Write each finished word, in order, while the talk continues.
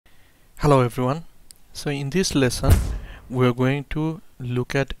Hello everyone. So in this lesson we're going to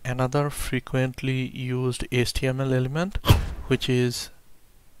look at another frequently used HTML element, which is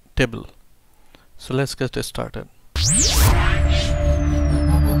table. So let's get started.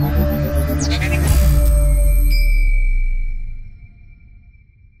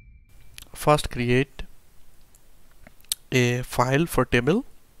 First create a file for table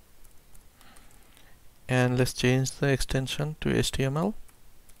and let's change the extension to HTML.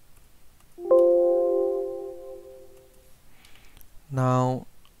 Now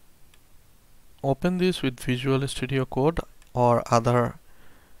open this with Visual Studio Code or other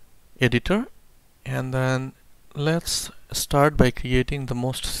editor, and then let's start by creating the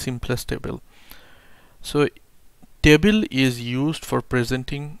most simplest table. So table is used for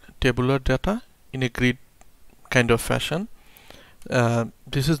presenting tabular data in a grid kind of fashion.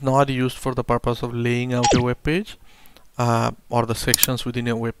 This is not used for the purpose of laying out a web page or the sections within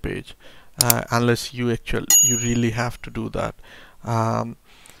a web page, unless you really have to do that.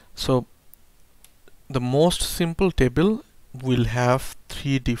 So the most simple table will have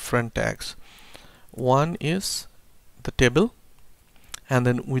three different tags. One is the table, and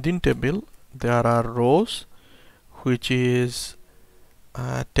then within table there are rows which is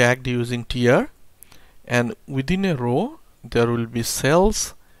tagged using tr, and within a row there will be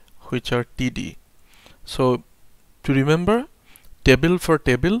cells which are td. So to remember, table for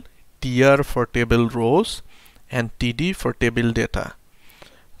table, tr for table rows, and td for table data.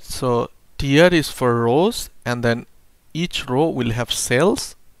 So tr is for rows, and then each row will have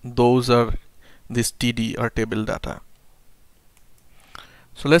cells. Those are this td or table data.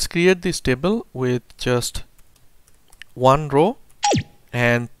 So let's create this table with just one row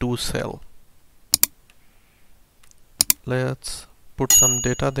and two cells. Let's put some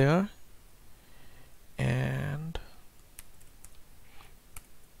data there, and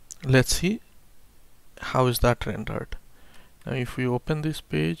let's see how is that rendered. Now if we open this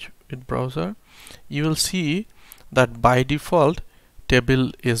page with browser, you will see that by default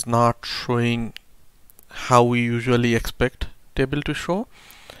table is not showing how we usually expect table to show,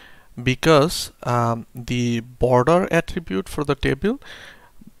 because the border attribute for the table,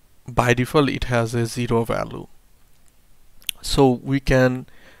 by default it has a 0 value. So we can,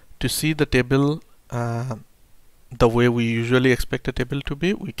 to see the table the way we usually expect a table to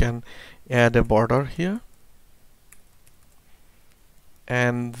be, we can add a border here,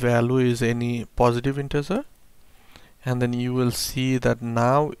 and value is any positive integer, and then you will see that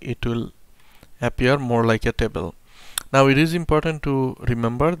now it will appear more like a table. Now it is important to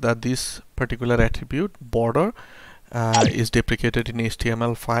remember that this particular attribute border is deprecated in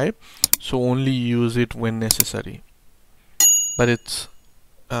HTML5, so only use it when necessary, but it's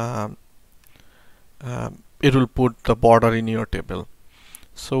it will put the border in your table.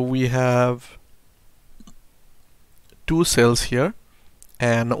 So we have two cells here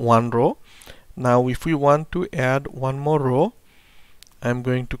and one row. Now if we want to add one more row, I'm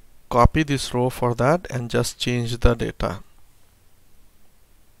going to copy this row for that and just change the data.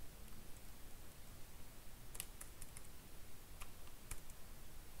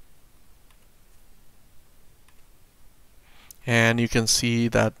 And you can see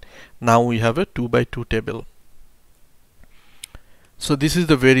that now we have a 2 by 2 table. So this is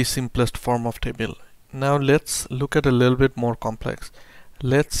the very simplest form of table. Now let's look at a little bit more complex.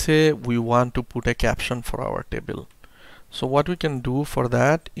 Let's say we want to put a caption for our table. So what we can do for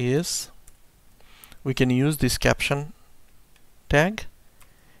that is we can use this caption tag,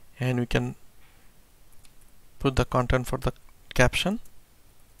 and we can put the content for the caption.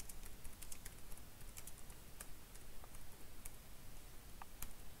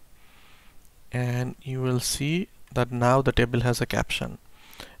 And you will see that now the table has a caption.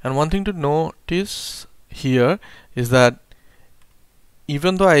 And one thing to notice here is that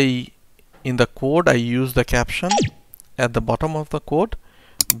even though in the code I use the caption at the bottom of the code,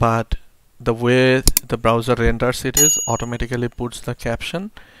 but the way the browser renders it is automatically puts the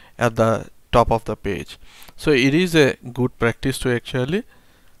caption at the top of the page. So it is a good practice to actually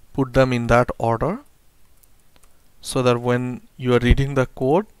put them in that order, so that when you are reading the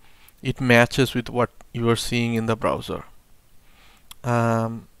code, it matches with what you are seeing in the browser.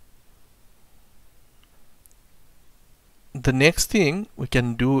 The next thing we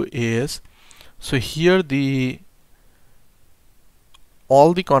can do is, so here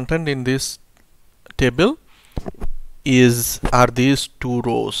all the content in this table are these two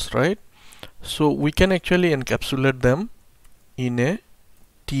rows, right? So we can actually encapsulate them in a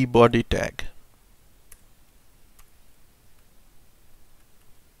tbody tag.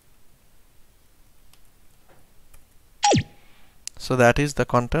 So that is the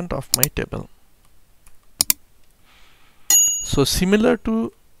content of my table. So similar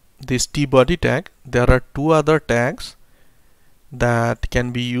to this tBody tag, there are two other tags that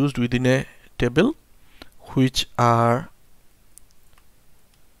can be used within a table, which are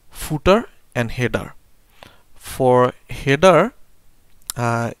footer and header. For header,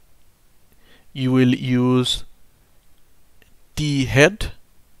 you will use thead.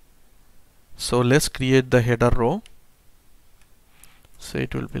 So let's create the header row. So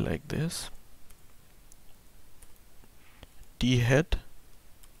it will be like this, thead,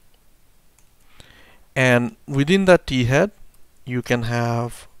 and within the thead you can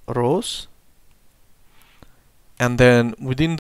have rows, and then within